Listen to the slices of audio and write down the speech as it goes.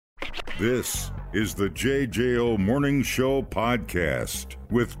This is the JJO Morning Show podcast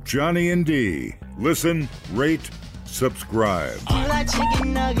with Johnny and D. Listen, rate, subscribe. If you like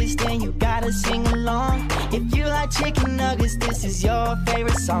chicken nuggets, then you gotta sing along. If you like chicken nuggets, this is your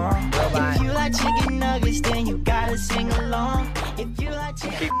favorite song. If you like chicken nuggets, then you gotta sing along. If you like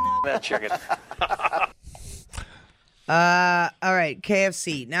chicken That chicken. All right,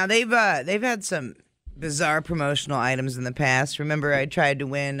 KFC. Now they've had some bizarre promotional items in the past. Remember, I tried to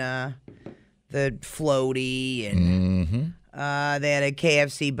win the floaty, and they had a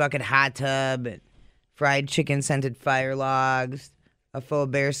KFC bucket hot tub, and fried chicken scented fire logs, a full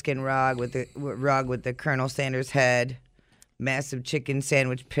bearskin rug with the Colonel Sanders head, massive chicken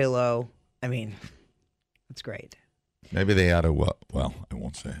sandwich pillow. I mean, that's great. Maybe they ought to. Well, I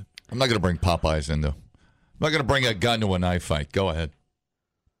won't say it. I'm not going to bring Popeyes into. I'm not going to bring a gun to a knife fight. Go ahead.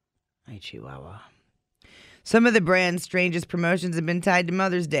 Hi, Chihuahua. Some of the brand's strangest promotions have been tied to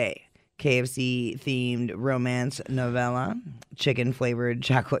Mother's Day. KFC-themed romance novella, chicken-flavored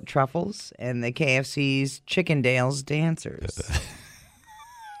chocolate truffles, and the KFC's Chickendales dancers.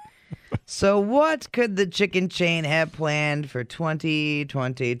 So what could the chicken chain have planned for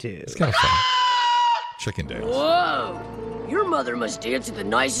 2022? It's kind of fun. Chickendales. Whoa! Your mother must dance at the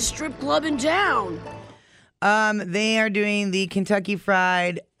nicest strip club in town. They are doing the Kentucky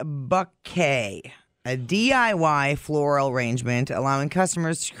Fried Bouquet, a DIY floral arrangement allowing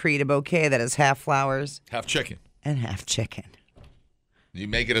customers to create a bouquet that is half flowers, Half chicken. and half chicken. You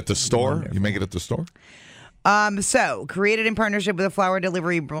make it at the store? Wonderful. You make it at the store? So, created in partnership with the flower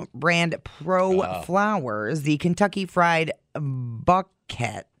delivery brand Pro Flowers, the Kentucky Fried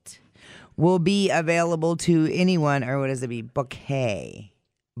Bouquet will be available to anyone, or what does it be? Bouquet.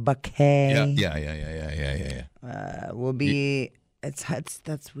 Yeah. Will be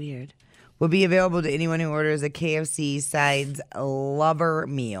that's weird. Will be available to anyone who orders a KFC Sides Lover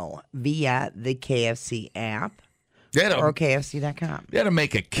meal via the KFC app or KFC.com. You had to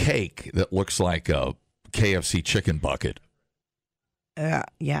make a cake that looks like a KFC chicken bucket.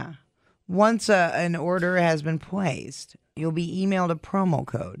 Yeah. Once an order has been placed, you'll be emailed a promo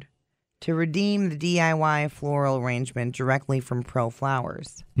code to redeem the DIY floral arrangement directly from Pro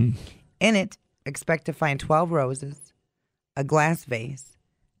Flowers. In it, expect to find 12 roses, a glass vase,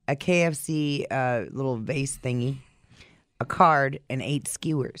 a KFC little vase thingy, a card, and 8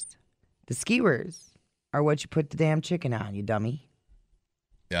 skewers. The skewers are what you put the damn chicken on, you dummy.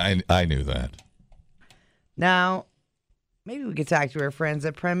 Yeah, I knew that. Now, maybe we could talk to our friends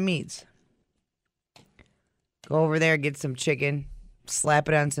at Prem Meats. Go over there, get some chicken, slap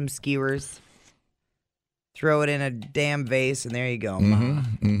it on some skewers, throw it in a damn vase, and there you go.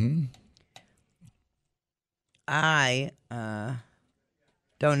 I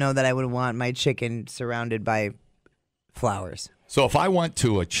don't know that I would want my chicken surrounded by flowers. So if I went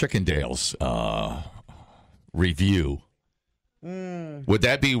to a Chickendales review, would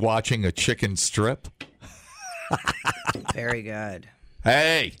that be watching a chicken strip? Very good.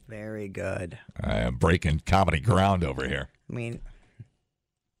 Hey! Very good. I am breaking comedy ground over here. I mean,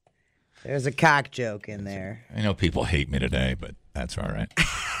 there's a cock joke in there. I know people hate me today, but that's all right.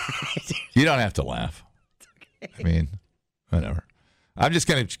 You don't have to laugh. Okay. I mean, whatever. I'm just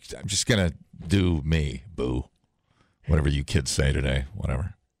gonna do me, boo. Whatever you kids say today,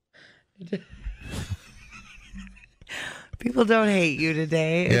 whatever. People don't hate you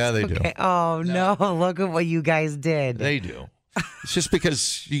today. Yeah, they do. Oh, no. Look at what you guys did. They do. It's just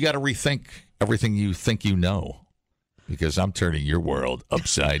because you got to rethink everything you think you know. Because I'm turning your world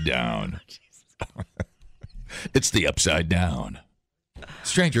upside down. It's the upside down.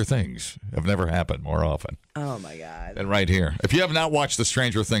 Stranger Things have never happened more often. Oh, my God. than right here. If you have not watched the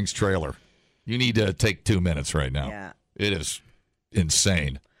Stranger Things trailer, you need to take 2 minutes right now. Yeah. It is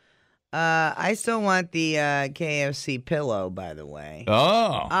insane. I still want the KFC pillow, by the way.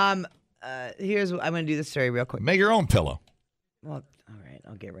 Oh. Here's what I'm going to do the story real quick. Make your own pillow. Well, all right,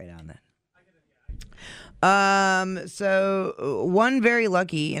 I'll get right on that. So one very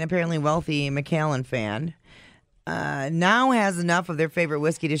lucky and apparently wealthy McAllen fan now has enough of their favorite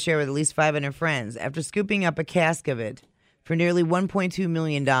whiskey to share with at least 500 friends after scooping up a cask of it for nearly $1.2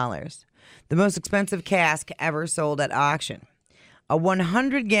 million. The most expensive cask ever sold at auction. A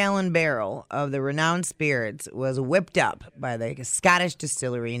 100-gallon barrel of the renowned spirits was whipped up by the Scottish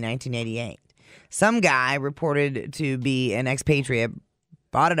distillery in 1988. Some guy reported to be an expatriate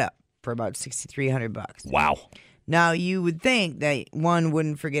bought it up for about $6,300. Wow. Now, you would think that one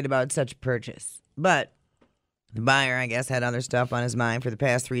wouldn't forget about such a purchase, but the buyer, I guess, had other stuff on his mind for the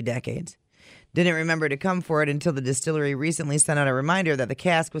past 3 decades. Didn't remember to come for it until the distillery recently sent out a reminder that the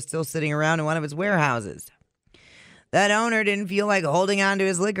cask was still sitting around in one of its warehouses. That owner didn't feel like holding on to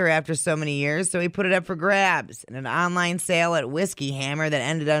his liquor after so many years, so he put it up for grabs in an online sale at Whiskey Hammer that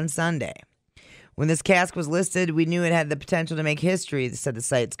ended on Sunday. When this cask was listed, we knew it had the potential to make history, said the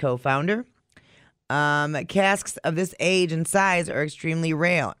site's co-founder. Casks of this age and size are extremely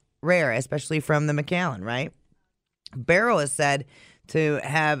rare, especially from the Macallan, right? Barrel is said to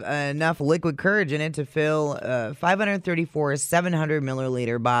have enough liquid courage in it to fill 534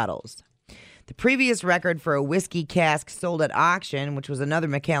 700-milliliter bottles. The previous record for a whiskey cask sold at auction, which was another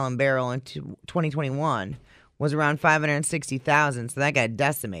Macallan barrel in 2021, was around 560,000, so that got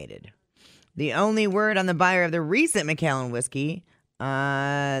decimated. The only word on the buyer of the recent Macallan whiskey,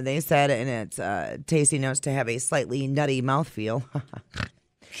 they said in its tasting notes to have a slightly nutty mouthfeel.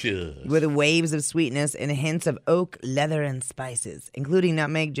 With waves of sweetness and hints of oak, leather, and spices, including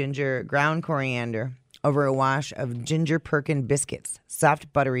nutmeg, ginger, ground coriander, over a wash of ginger Perkin biscuits,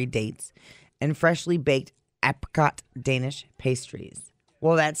 soft buttery dates, and freshly baked apricot Danish pastries.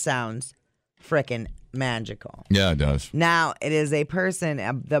 Well, that sounds frickin' magical. Yeah, it does. Now, it is a person,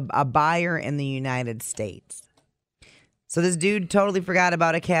 a buyer in the United States. So this dude totally forgot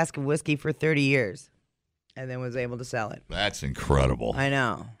about a cask of whiskey for 30 years and then was able to sell it. That's incredible. I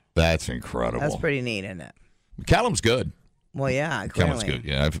know. That's incredible. That's pretty neat, isn't it? Callum's good. Well, yeah, clearly. Callum's good.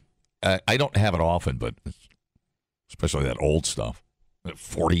 Yeah, I don't have it often, but especially that old stuff.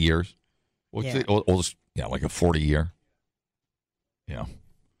 40 years. What's Yeah. the oldest? Yeah, like a 40-year. Yeah.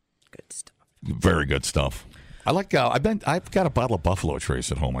 Good stuff. Very good stuff. I like. I've got a bottle of Buffalo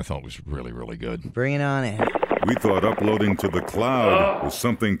Trace at home. I thought was really, really good. Bring it on in. We thought uploading to the cloud was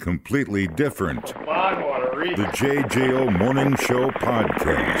something completely different. The JJO Morning Show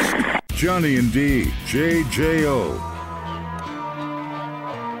Podcast. Johnny and D, JJO.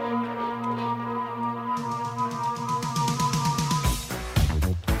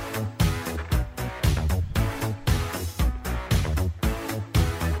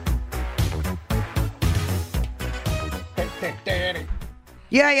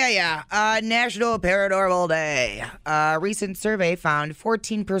 Yeah. National Paranormal Day. A recent survey found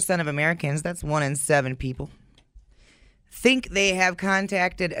 14% of Americans, that's 1 in 7 people, think they have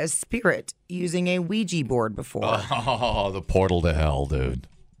contacted a spirit using a Ouija board before. Oh, the portal to hell, dude.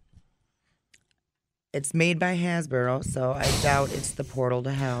 It's made by Hasbro, so I doubt it's the portal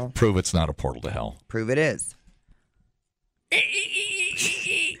to hell. Prove it's not a portal to hell. Prove it is.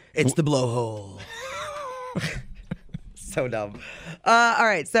 It's the blowhole. So dumb. All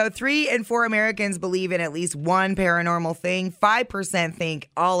right, so 3 in 4 Americans believe in at least one paranormal thing. 5% think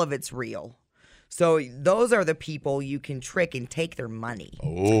all of it's real. So those are the people you can trick and take their money.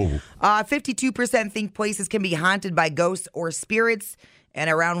 Oh. 52% think places can be haunted by ghosts or spirits, and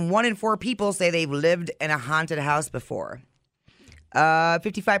around 1 in 4 people say they've lived in a haunted house before.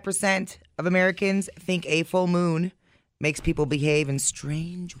 55% of Americans think a full moon makes people behave in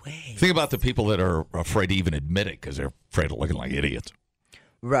strange ways. Think about the people that are afraid to even admit it because they're afraid of looking like idiots.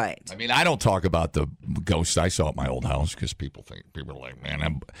 Right. I mean, I don't talk about the ghosts I saw at my old house because people are like,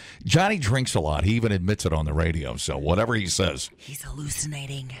 man, Johnny drinks a lot. He even admits it on the radio. So whatever he says, He's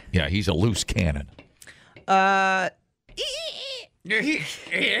hallucinating. yeah, he's a loose cannon.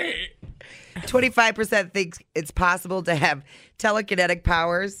 25% thinks it's possible to have telekinetic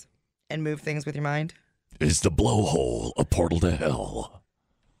powers and move things with your mind. Is the blowhole a portal to hell?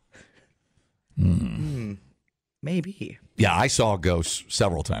 Maybe. Yeah, I saw ghosts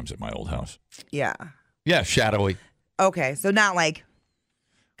several times at my old house. Yeah. Yeah, shadowy. Okay, so not like,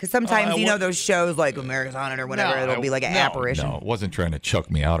 because sometimes, you know, those shows like America's Haunted or whatever, it'll be like an apparition. No, it wasn't trying to chuck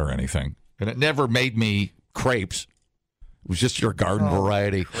me out or anything. And it never made me crepes. It was just your garden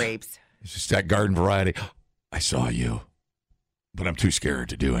variety. Crepes. It's just that garden variety. I saw you, but I'm too scared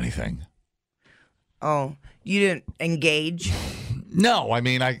to do anything. Oh, you didn't engage? No, I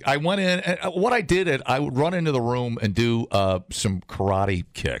mean, I went in. What I did, I would run into the room and do some karate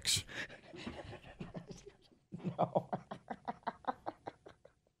kicks. No.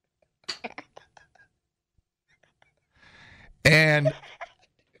 And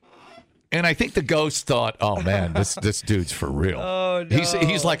I think the ghost thought, "Oh man, this dude's for real. Oh no,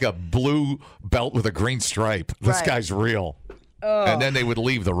 he's like a blue belt with a green stripe. This Right. guy's real." Oh. And then they would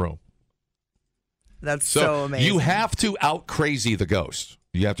leave the room. That's so amazing. You have to out crazy the ghost.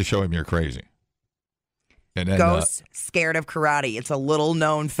 You have to show him you're crazy. And then Ghosts scared of karate. It's a little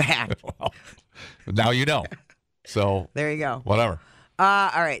known fact. well, now you know. So There you go. whatever.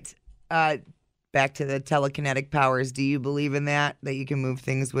 All right. Back to the telekinetic powers. Do you believe in that? That you can move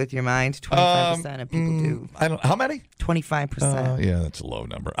things with your mind? 25% of people do. I don't. How many? 25%. Yeah, that's a low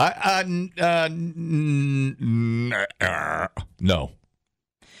number. No.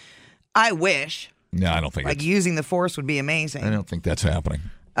 I wish. No, I don't think Like using the force would be amazing. I don't think that's happening.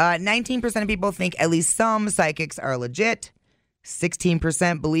 19% of people think at least some psychics are legit.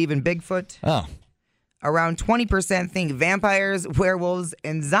 16% believe in Bigfoot. Oh. Around 20% think vampires, werewolves,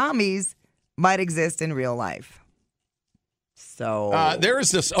 and zombies might exist in real life. So there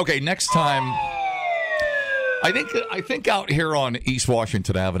is this. Okay, next time. I think out here on East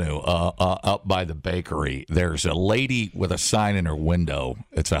Washington Avenue, up by the bakery, there's a lady with a sign in her window.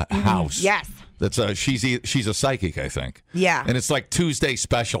 It's a house. Yes. That's she's a psychic, I think. Yeah. And it's like Tuesday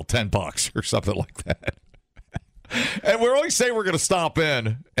special, $10 or something like that. And we're always saying we're going to stop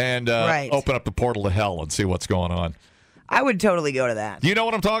in and open up the portal to hell and see what's going on. I would totally go to that. You know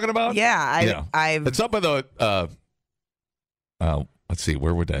what I'm talking about? Yeah, it's up by the. Let's see,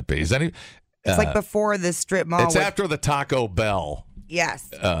 where would that be? Is that? It's like before the strip mall. It's after the Taco Bell. Yes.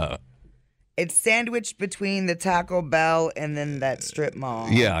 It's sandwiched between the Taco Bell and then that strip mall.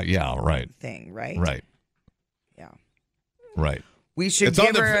 Yeah, right. Thing, right? Right. Yeah. Right. We should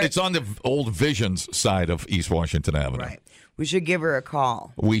It's on the old Visions side of East Washington Avenue. Right. We should give her a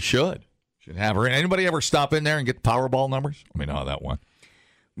call. We should have her. Anybody ever stop in there and get the Powerball numbers? Let me know how that went.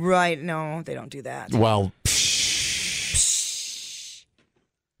 Right. No, they don't do that. Well,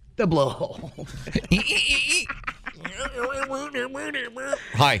 the blowhole.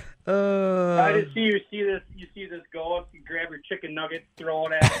 Hi. I just see this go up, you grab your chicken nuggets, throw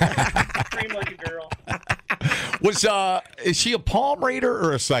it at scream like a girl. Is she a palm reader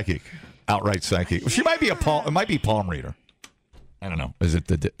or a psychic? Outright psychic. She might be it might be palm reader. I don't know.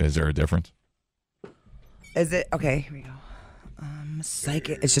 Is there a difference? Is it okay? Here we go.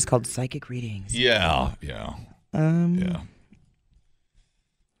 Psychic. It's just called psychic readings. Yeah. Yeah.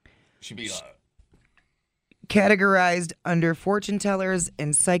 She'd be categorized under fortune tellers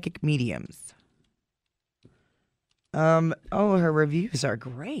and psychic mediums. Her reviews are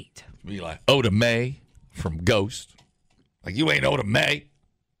great. Be like Oda Mae from Ghost. Like, you ain't Oda Mae.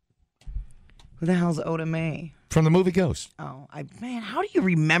 Who the hell's Oda Mae? From the movie Ghost. Oh, man, how do you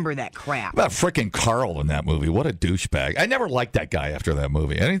remember that crap? About frickin' Carl in that movie. What a douchebag. I never liked that guy after that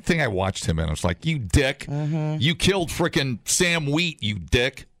movie. Anything I watched him in, I was like, you dick. Mm-hmm. You killed frickin' Sam Wheat, you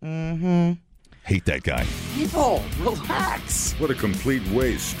dick. Mm-hmm. Hate that guy. People, relax. What a complete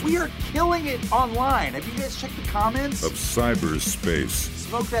waste We are killing it online. Have you guys checked the comments? of cyberspace.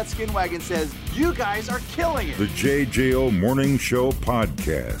 Smoke That Skin Wagon says, you guys are killing it. The JJO Morning Show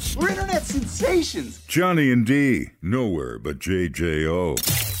Podcast. We're internet sensations. Johnny and D, nowhere but JJO.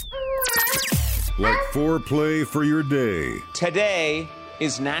 Like foreplay for your day. Today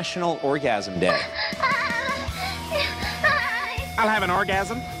is National Orgasm Day. I'll have an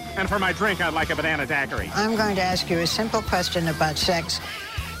orgasm, and for my drink, I'd like a banana daiquiri. I'm going to ask you a simple question about sex.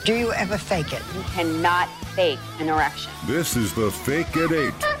 Do you ever fake it? You cannot fake an erection. This is the Fake at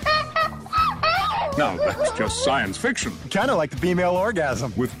 8. No, that's just science fiction. Kind of like the female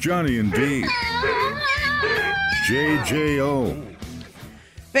orgasm. With Johnny and D. JJO.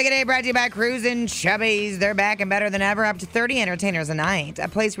 Fake It 8 brought to you by Cruisin' Chubbies. They're back and better than ever. Up to 30 entertainers a night. A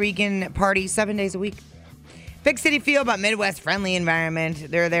place where you can party 7 days a week. Big city feel, but Midwest-friendly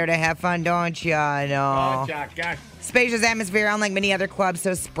environment. They're there to have fun, don't ya know? Spacious atmosphere, unlike many other clubs,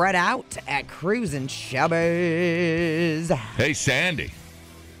 so spread out at Cruisin' Chubbies. Hey, Sandy.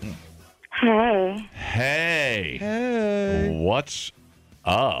 Hey. Hey. What's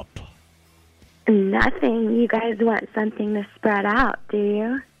up? Nothing. You guys want something to spread out, do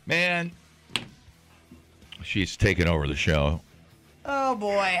you? Man, she's taking over the show. Oh,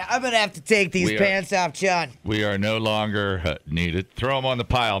 boy. I'm going to have to take these pants off, John. We are no longer needed. Throw them on the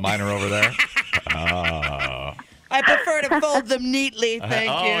pile. Mine are over there. I prefer to fold them neatly, thank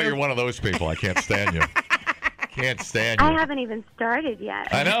you. Oh, you're one of those people. I can't stand you. Can't stand you. I haven't even started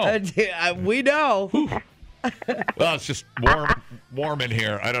yet. I know. We know. Well, it's just warm in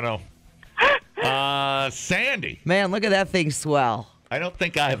here. I don't know. Sandy. Man, look at that thing swell. I don't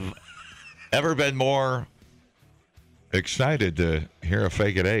think I've ever been more excited to hear a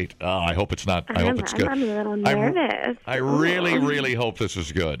Fake at 8. Oh, I hope it's not. I hope it's good. I'm a little nervous. I really, really hope this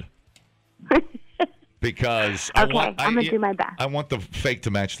is good. Because I'm going to do my best. I want the fake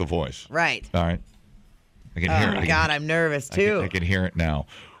to match the voice. Right. All right. I can hear it. Oh, my God, I'm nervous, too. I can hear it now.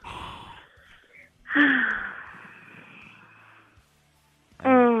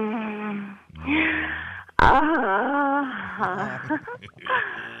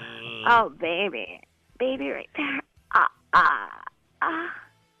 Oh, baby. Baby right there.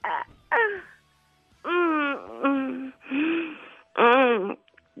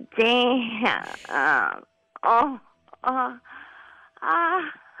 Damn. Oh,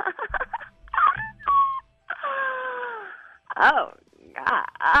 God.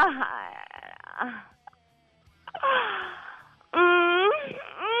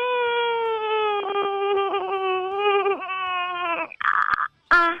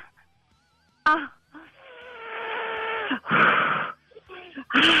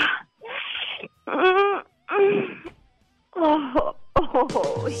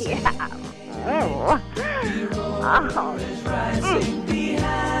 yeah. Oh.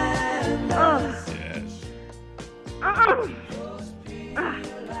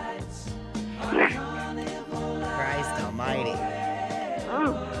 Christ almighty.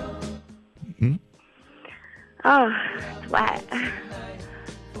 Oh, it's wet.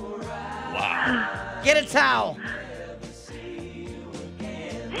 Wow. Get a towel.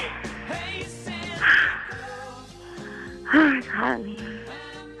 Oh, it's hot in here.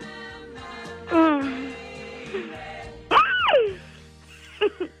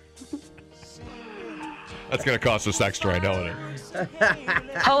 That's going to cost us extra, I know it.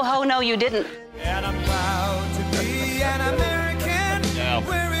 Ho, ho, no, you didn't. And I'm proud to be an American. Yeah.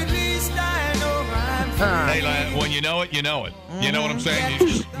 Where at least I know I'm free. Hey, lad, when you know it, you know it. You know what I'm saying? You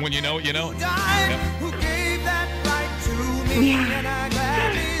just, when you know it, you know it. Died, who gave that right to me, and I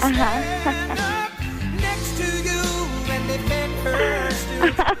gladly stand up next to you and defend her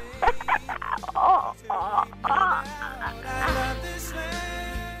still.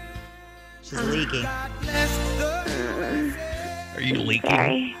 She's leaking. Are you leaking?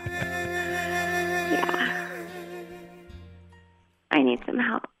 Sorry. Yeah. I need some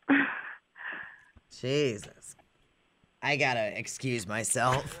help. Jesus. I gotta excuse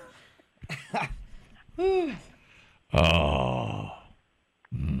myself. Oh.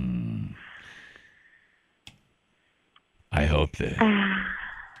 I hope the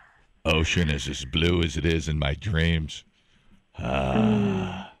ocean is as blue as it is in my dreams.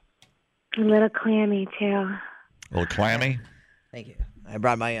 A little clammy, too. A little clammy? Thank you. I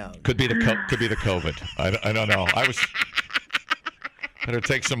brought my own. Could be the COVID. I don't know. I was better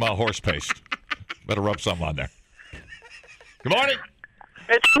take some horse paste. Better rub something on there. Good morning.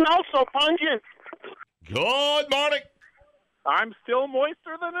 It smells so pungent. Good morning. I'm still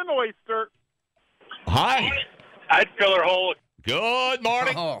moister than an oyster. Hi. I'd fill her hole. Good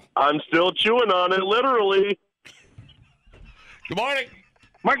morning. Oh. I'm still chewing on it, literally. Good morning.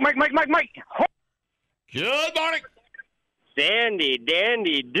 Mike. Good morning. Sandy,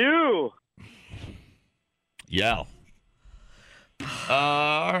 dandy, do. Yeah.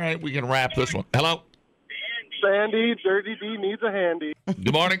 All right, we can wrap this one. Hello. Sandy, Dirty D needs a handy.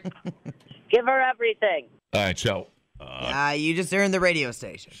 Good morning. Give her everything. All right, so. You just earned the radio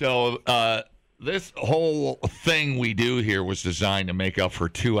station. So this whole thing we do here was designed to make up for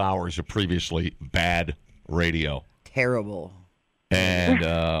 2 hours of previously bad radio. Terrible. And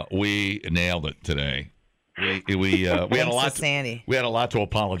we nailed it today. We had a lot. Sandy. We had a lot to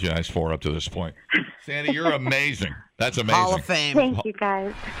apologize for up to this point. Sandy, you're amazing. That's amazing. Hall of Fame. Thank you,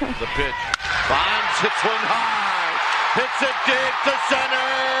 guys. The pitch. Bonds hits one high. Hits it deep to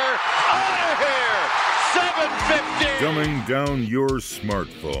center. Out of here. 750. Dumbing down your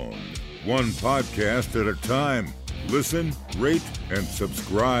smartphone. One podcast at a time. Listen, rate, and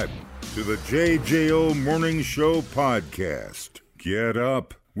subscribe to the JJO Morning Show podcast. Get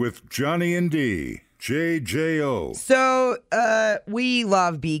up with Johnny and D. JJO. So, we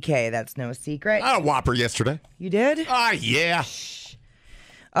love BK. That's no secret. I had a Whopper yesterday. You did? Yeah.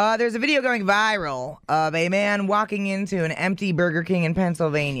 There's a video going viral of a man walking into an empty Burger King in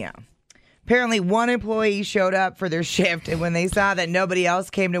Pennsylvania. Apparently, one employee showed up for their shift, and when they saw that nobody else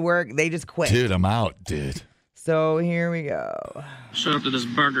came to work, they just quit. Dude, I'm out, dude. So here we go. Showed up to this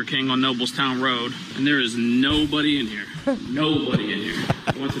Burger King on Noblestown Road, and there is nobody in here. Nobody in here.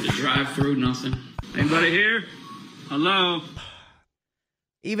 Went to the drive-thru, nothing. Anybody here? Hello?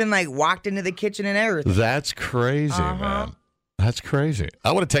 Even like walked into the kitchen and everything. That's crazy, man. That's crazy.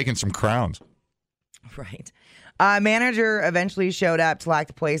 I would have taken some crowns. Right. Manager eventually showed up to lock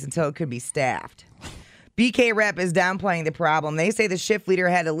the place until it could be staffed. BK rep is downplaying the problem. They say the shift leader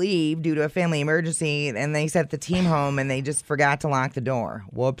had to leave due to a family emergency, and they sent the team home, and they just forgot to lock the door.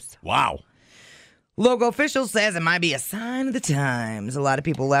 Whoops. Wow. Local officials says it might be a sign of the times. A lot of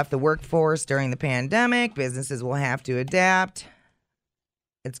people left the workforce during the pandemic. Businesses will have to adapt.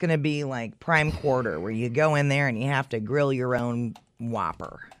 It's going to be like prime quarter where you go in there and you have to grill your own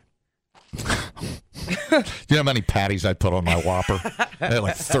Whopper. Do you know how many patties I put on my Whopper? I had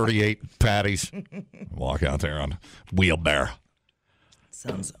like 38 patties. Walk out there on wheelbarrow.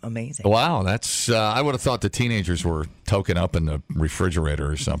 Sounds amazing. Wow, that's. I would have thought the teenagers were toking up in the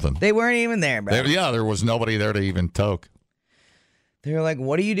refrigerator or something. They weren't even there, bro. There was nobody there to even toke. They're like,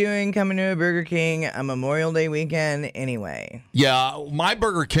 what are you doing coming to a Burger King on Memorial Day weekend anyway? Yeah, my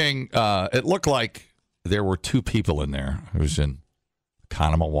Burger King, it looked like there were 2 people in there. It was in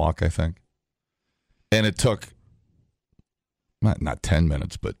Conemaugh Walk, I think. And it took, not 10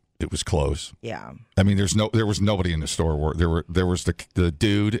 minutes, but it was close. Yeah. I mean, there was nobody in the store. There was the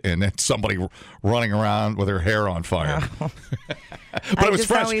dude and then somebody running around with her hair on fire. Oh. But it was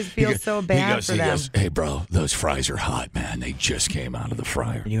fresh. Always feel so bad for them. He goes, hey, bro, those fries are hot, man. They just came out of the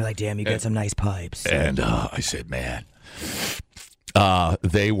fryer. And you were like, damn, you got some nice pipes. And I said, man,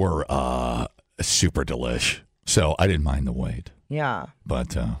 they were super delish. So I didn't mind the wait. Yeah.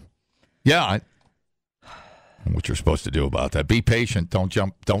 But, what you're supposed to do about that. Be patient.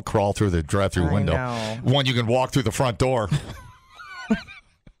 Don't crawl through the drive-through window. One, you can walk through the front door.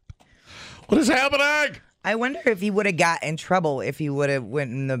 What is happening? I wonder if he would have got in trouble if he would have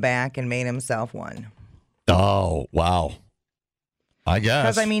went in the back and made himself one. Oh, wow. I guess.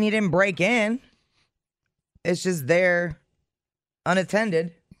 Because, I mean, he didn't break in. It's just there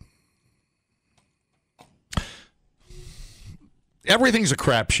unattended. Everything's a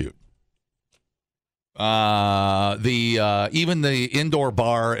crapshoot. Even the indoor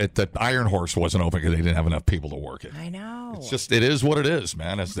bar at the Iron Horse wasn't open because they didn't have enough people to work it. I know. It is what it is,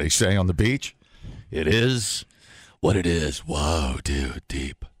 man, as they say on the beach. It is what it is. Whoa, dude,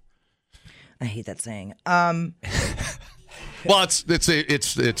 deep. I hate that saying. Well,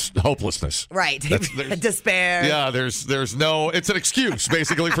 it's hopelessness. Right. Despair. Yeah, there's no. It's an excuse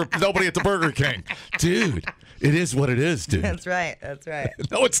basically for nobody at the Burger King, dude. It is what it is, dude. That's right.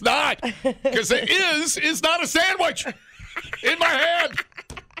 No, it's not, because it is not a sandwich in my head.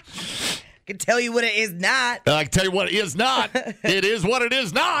 I can tell you what it is not. I can tell you what it is not. It is what it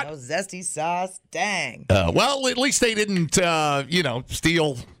is not. No zesty sauce. Dang. Well, at least they didn't,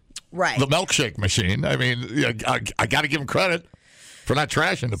 steal the milkshake machine. I mean, I got to give them credit for not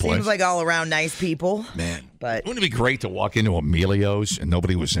trashing the place. Seems like all around nice people. Man, but wouldn't it be great to walk into Emilio's and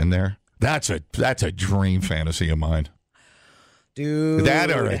nobody was in there? That's a dream fantasy of mine. Dude. That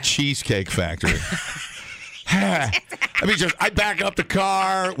or a Cheesecake Factory. I mean, I back up the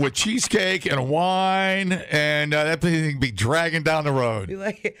car with cheesecake and a wine, and that thing be dragging down the road. Be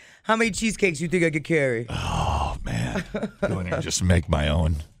like, how many cheesecakes you think I could carry? Oh, man. Go in here and just make my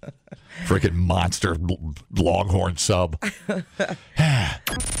own freaking monster Longhorn sub.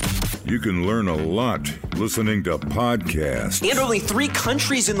 You can learn a lot listening to podcasts. And only 3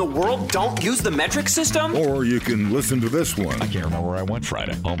 countries in the world don't use the metric system? Or you can listen to this one. I can't remember where I went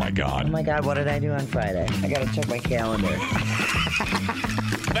Friday. Oh, my God. Oh, my God. What did I do on Friday? I got to check my calendar.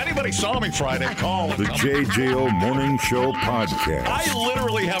 If anybody saw me Friday, call. The JJO Morning Show Podcast. I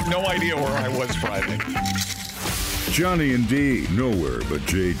literally have no idea where I was Friday. Johnny and D, nowhere but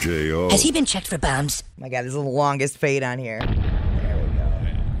JJO. Has he been checked for bombs? Oh my God, this is the longest fade on here. There we go.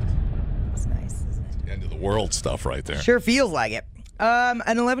 That's nice, isn't it? End of the world stuff right there. Sure feels like it. An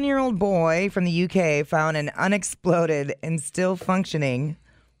 11-year-old boy from the UK found an unexploded and still functioning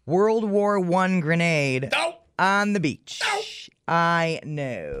World War I grenade on the beach. I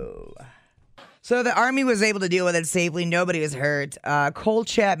know. So the Army was able to deal with it safely. Nobody was hurt. Cole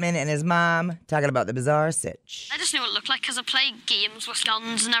Chapman and his mom talking about the bizarre sitch. I just knew what it looked like because I play games with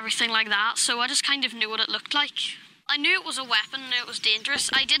guns and everything like that, so I just kind of knew what it looked like. I knew it was a weapon and it was dangerous.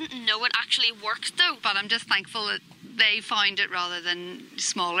 I didn't know it actually worked, though. But I'm just thankful that they found it rather than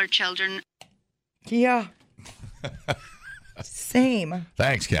smaller children. Yeah. Same.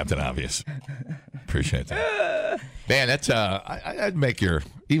 Thanks, Captain Obvious. Appreciate that. Man, that's I'd make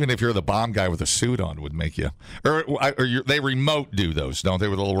even if you're the bomb guy with a suit on, would make you. Or they remote do those, don't they,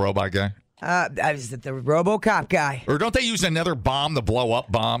 with a little robot guy? I was the RoboCop guy. Or don't they use another bomb to blow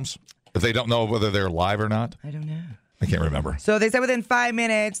up bombs if they don't know whether they're live or not? I don't know. I can't remember. So they said within 5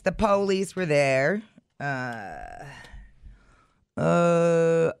 minutes, the police were there. The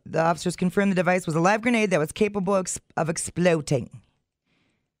officers confirmed the device was a live grenade that was capable of exploding.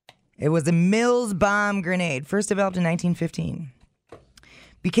 It was a Mills bomb grenade, first developed in 1915.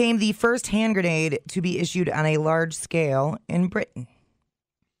 Became the first hand grenade to be issued on a large scale in Britain.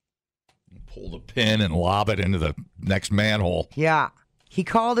 Pull the pin and lob it into the next manhole. Yeah. He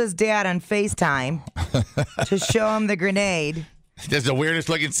called his dad on FaceTime to show him the grenade. That's the weirdest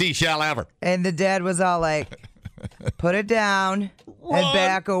looking seashell ever. And the dad was all like, put it down and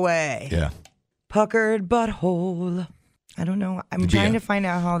back away. Yeah. Puckered butthole. I don't know. I'm trying to find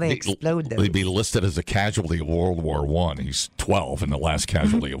out how they explode those. He'd be listed as a casualty of World War I. He's 12 and the last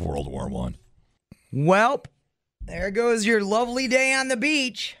casualty of World War I. Welp, there goes your lovely day on the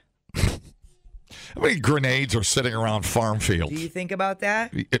beach. How many grenades are sitting around farm fields? Do you think about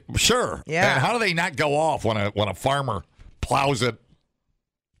that? Sure. Yeah. And how do they not go off when a farmer plows it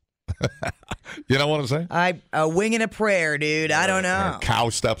You know what I'm saying? A wing and a prayer, dude. I don't know. A cow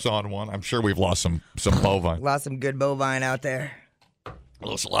steps on one. I'm sure we've lost some bovine. Lost some good bovine out there.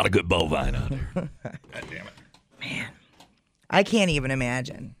 Lost a lot of good bovine out there. God damn it. Man, I can't even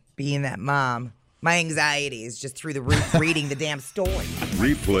imagine being that mom. My anxiety is just through the roof reading the damn story.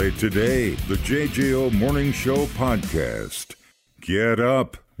 Replay today the JJO Morning Show podcast. Get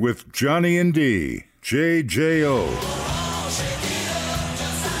up with Johnny and D. JJO.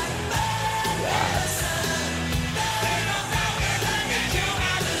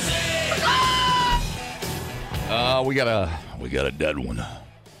 We got a dead one.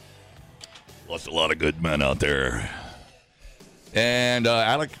 Lost a lot of good men out there. And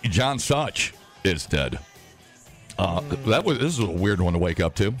Alec John Such is dead. This is a weird one to wake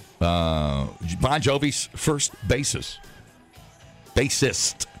up to. Bon Jovi's first bassist,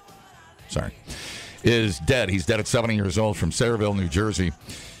 is dead. He's dead at 70 years old from Sayreville, New Jersey.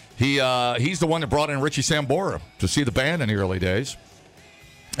 He's the one that brought in Richie Sambora to see the band in the early days.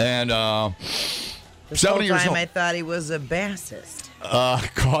 And this whole time I thought he was a bassist.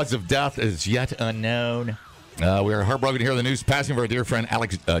 Cause of death is yet unknown. We are heartbroken to hear the news passing of our dear friend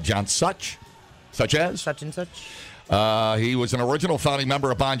Alex John Such. Such and such. He was an original founding member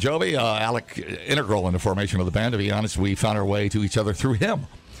of Bon Jovi. Alec, integral in the formation of the band. To be honest, we found our way to each other through him.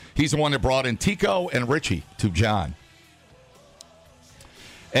 He's the one that brought in Tico and Richie to John.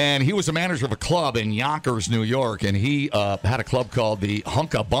 And he was the manager of a club in Yonkers, New York. And he had a club called the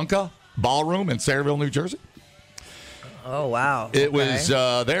Hunka Bunka Ballroom in Sayreville, New Jersey. Oh, wow. It was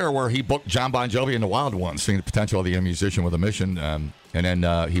there where he booked John Bon Jovi and the Wild Ones, seeing the potential of the young musician with a mission. And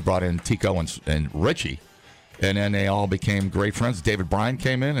then he brought in Tico and Richie. And then they all became great friends. David Bryan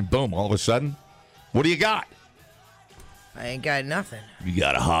came in, and boom, all of a sudden, what do you got? I ain't got nothing. You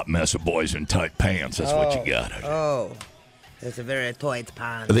got a hot mess of boys in tight pants. That's what you got. Oh, it's a very tight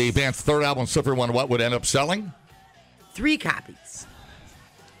pants. The band's third album, Slippery When Wet, would end up selling 3 copies.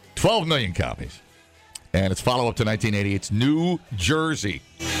 12 million copies. And its follow-up to 1988's New Jersey.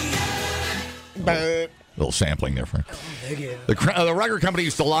 Little sampling there, Frank. The record company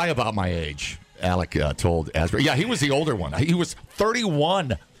used to lie about my age, Alec told Asbury. Yeah, he was the older one. He was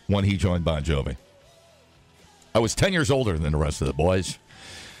 31 when he joined Bon Jovi. I was 10 years older than the rest of the boys.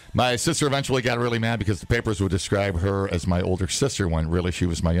 My sister eventually got really mad because the papers would describe her as my older sister when really she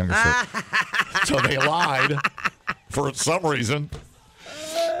was my younger sister. So they lied for some reason.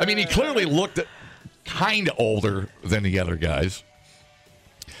 I mean, he clearly looked kind of older than the other guys.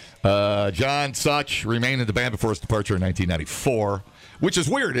 John Such remained in the band before his departure in 1994, which is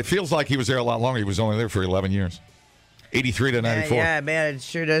weird. It feels like he was there a lot longer. He was only there for 11 years. 83 to 94. Yeah, man, it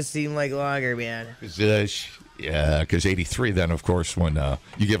sure does seem like longer, man. Because 83 then, of course, when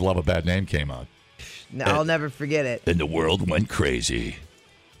You Give Love a Bad Name came out. No, I'll never forget it. And the world went crazy.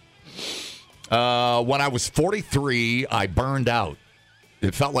 When I was 43, I burned out.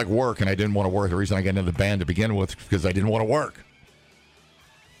 It felt like work, and I didn't want to work. The reason I got into the band to begin with because I didn't want to work.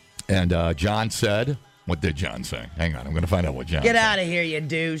 And John said, what did John say? Hang on, I'm going to find out what John said. Get out of here, you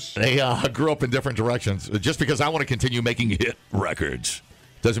douche. They grew up in different directions. Just because I want to continue making hit records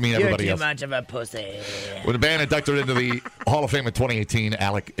doesn't mean everybody else. You're too much of a pussy. When the band inducted into the Hall of Fame in 2018,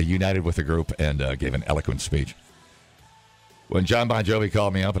 Alec united with the group and gave an eloquent speech. When John Bon Jovi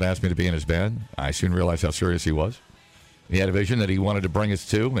called me up and asked me to be in his band, I soon realized how serious he was. He had a vision that he wanted to bring us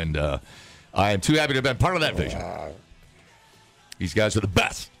to, and I am too happy to have been part of that vision. These guys are the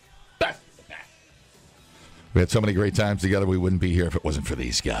best. We had so many great times together, we wouldn't be here if it wasn't for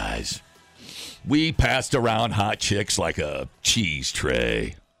these guys. We passed around hot chicks like a cheese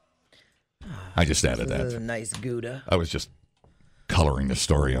tray. I just added that. That's a nice Gouda. I was just coloring the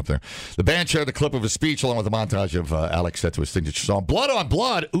story up there. The band shared a clip of his speech along with a montage of Alex set to his signature song, Blood on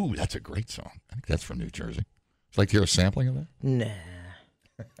Blood. Ooh, that's a great song. I think that's from New Jersey. Would you like to hear a sampling of that? Nah.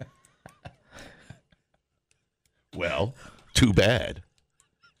 Well, too bad.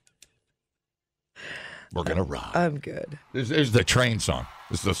 We're going to rock. I'm good. There's the train song.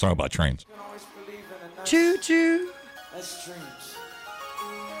 This is the song about trains. Choo choo. That's dreams.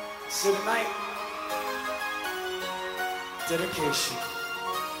 So tonight, dedication.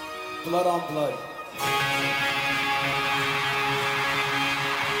 Blood on blood.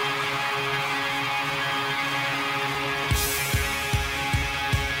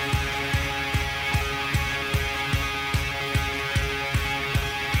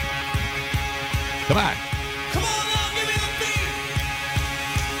 Come on. Come on now, give me the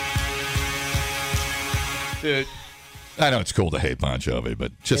beat. Dude, I know it's cool to hate Bon Jovi,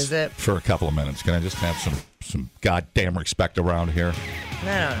 but just for a couple of minutes, can I just have some goddamn respect around here?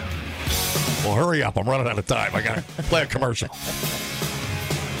 No. Well, hurry up. I'm running out of time. I got to play a commercial.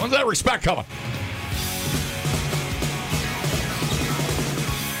 When's that respect coming?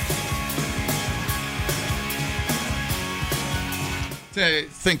 I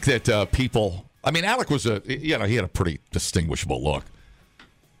think that people... I mean, Alec was he had a pretty distinguishable look.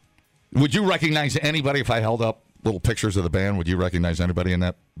 Would you recognize anybody if I held up little pictures of the band? Would you recognize anybody in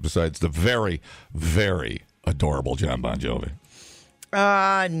that besides the very, very adorable John Bon Jovi?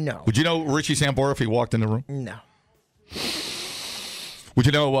 No. Would you know Richie Sambora if he walked in the room? No. Would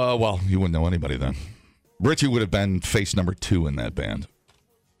you know, well, you wouldn't know anybody then. Richie would have been face number 2 in that band.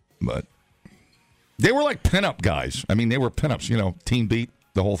 But they were like pinup guys. I mean, they were pinups, Teen Beat,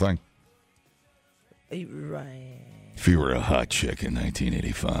 the whole thing. Right. If you were a hot chick in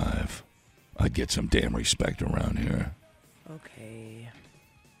 1985, I'd get some damn respect around here. Okay.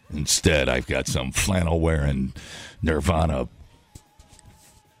 Instead, I've got some flannel-wearing Nirvana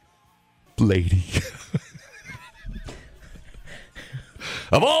lady.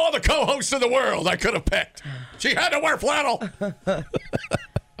 Of all the co-hosts in the world I could have picked, she had to wear flannel.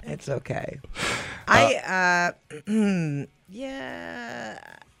 It's okay. Yeah.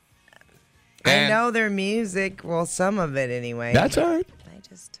 I know their music. Well, some of it anyway. That's all right.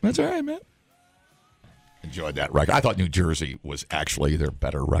 That's all right, man. Enjoyed that record. I thought New Jersey was actually their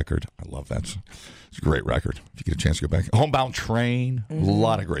better record. I love that. It's a great record. If you get a chance to go back. Homebound Train. A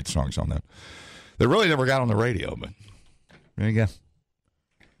lot of great songs on that. They really never got on the radio, but there you go.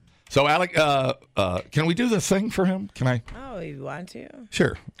 So, Alec, can we do the thing for him? Can I? Oh, you want to?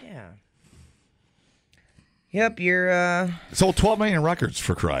 Sure. Yeah. Yep, you're... Sold 12 million records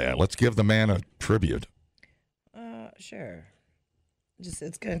for cry out. Let's give the man a tribute. Sure.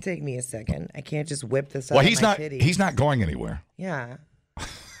 It's going to take me a second. I can't just whip this out Well, of my titties. he's not going anywhere. Yeah.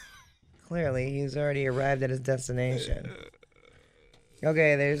 Clearly, he's already arrived at his destination.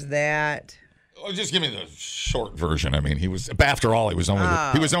 Okay, there's that. Well, just give me the short version. I mean, after all, he was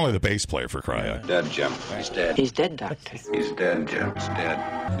only the bass player for cry out. Dead, Jim. He's dead. He's dead, Doctor. He's dead, Jim. He's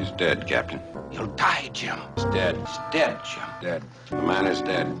dead. He's dead, Captain. He'll die, Jim. He's dead. He's dead, Jim. Dead. The man is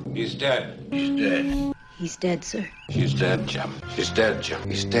dead. He's dead. He's dead. He's dead, sir. She's dead, Jim. He's dead, Jim.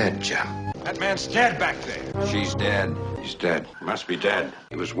 He's dead, Jim. That man's dead back there. She's dead. He's dead. He must be dead.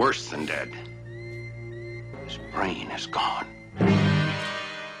 He was worse than dead. His brain is gone.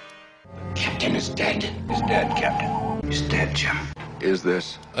 Captain is dead. He's dead, Captain. He's dead, Jim. Is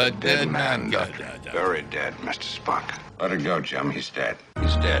this a dead man, Doctor? Very dead, Mr. Spock. Let her go, Jim. He's dead.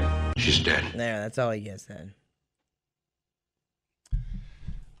 He's dead. She's dead. There, that's all he gets then.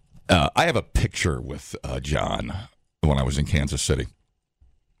 I have a picture with John when I was in Kansas City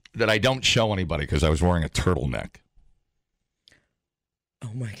that I don't show anybody because I was wearing a turtleneck.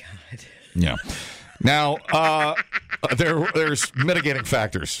 Oh, my God. Yeah. Now, there's mitigating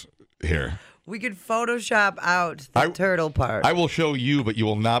factors here. We could Photoshop out the turtle part. I will show you, but you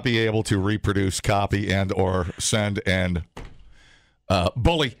will not be able to reproduce, copy, and or send and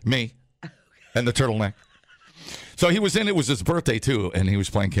bully me and the turtleneck. So it was his birthday, too, and he was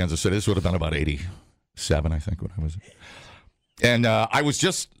playing Kansas City. This would have been about 87, I think, when I was. And I was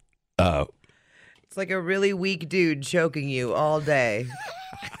just... it's like a really weak dude choking you all day.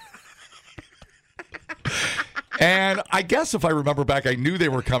 And I guess if I remember back, I knew they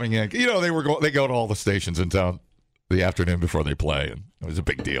were coming in. They go to all the stations in town the afternoon before they play, and it was a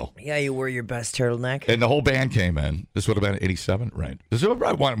big deal. Yeah, you wore your best turtleneck. And the whole band came in. This would have been 87, right? This was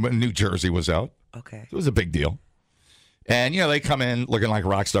right when New Jersey was out. Okay. It was a big deal. And, they come in looking like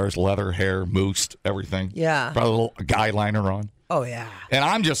rock stars, leather, hair, moosed, everything. Yeah. Probably a little guy liner on. Oh, yeah. And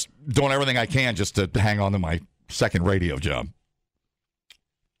I'm just doing everything I can just to hang on to my second radio job.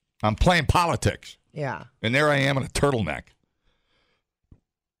 I'm playing politics. Yeah. And there I am in a turtleneck.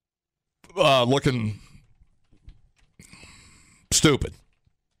 Looking stupid.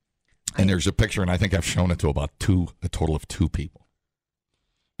 And there's a picture, and I think I've shown it to a total of 2 people.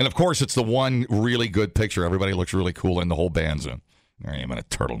 And, of course, it's the one really good picture. Everybody looks really cool, and the whole band's in. There I am in a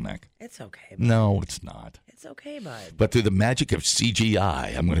turtleneck. It's okay, bud. No, it's not. It's okay, bud. But through the magic of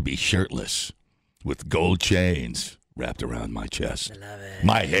CGI, I'm going to be shirtless with gold chains wrapped around my chest. I love it.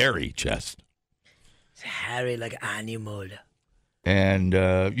 My hairy chest. It's hairy like an animal. And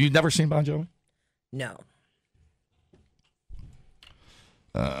you've never seen Bon Jovi? No.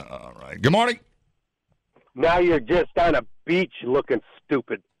 All right. Good morning. Now you're just on a beach looking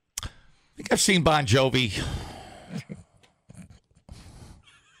stupid. I think I've seen Bon Jovi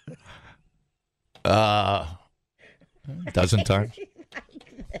a dozen times.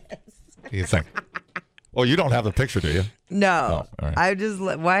 What do you think? Oh, you don't have the picture, do you? No. Oh, all right. I just...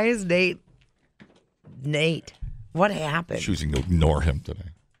 Why is Nate? What happened? Choosing to ignore him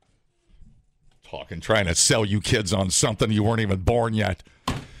today. Trying to sell you kids on something you weren't even born yet.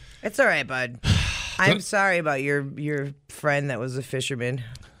 It's all right, bud. I'm sorry about your friend that was a fisherman.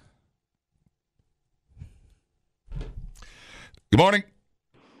 Good morning.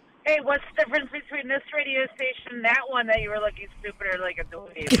 Hey, what's the difference between this radio station and that one that you were looking stupider like a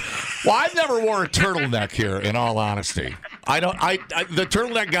dweeb? Well, I never wore a turtleneck here, in all honesty. The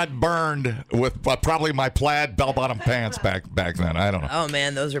turtleneck got burned with probably my plaid bell-bottom pants back then. I don't know. Oh,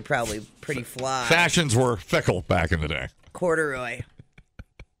 man, those are probably pretty fly. Fashions were fickle back in the day. Corduroy.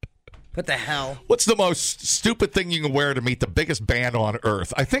 What the hell? What's the most stupid thing you can wear to meet the biggest band on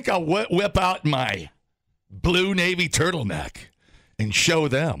earth? I think I'll whip out my blue Navy turtleneck and show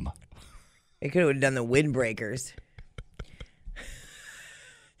them. They could have done the windbreakers.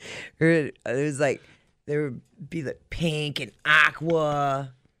 It was like, there would be the pink and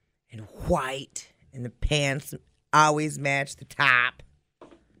aqua and white, and the pants always match the top.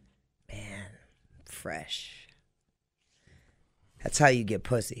 Man, fresh. That's how you get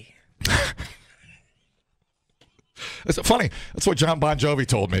pussy. It's funny. That's what John Bon Jovi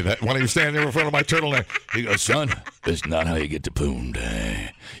told me that when he was standing there in front of my turtleneck. He goes, son, that's not how you get to Poond.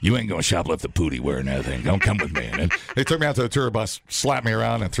 You ain't going to shoplift the pootie wearing that thing. Don't come with me. And then they took me out to the tour bus, slapped me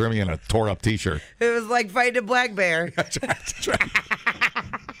around, and threw me in a tore-up T-shirt. It was like fighting a black bear. That's right.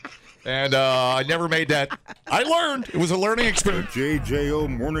 And I never made that. I learned. It was a learning experience. The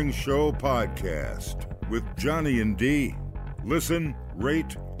JJO Morning Show podcast with Johnny and D. Listen,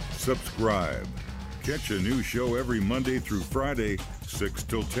 rate, subscribe. Catch a new show every Monday through Friday, 6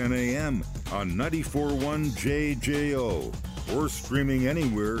 till 10 a.m. on 94.1 JJO or streaming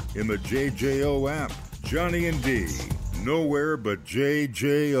anywhere in the JJO app. Johnny and D, nowhere but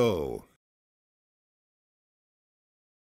JJO.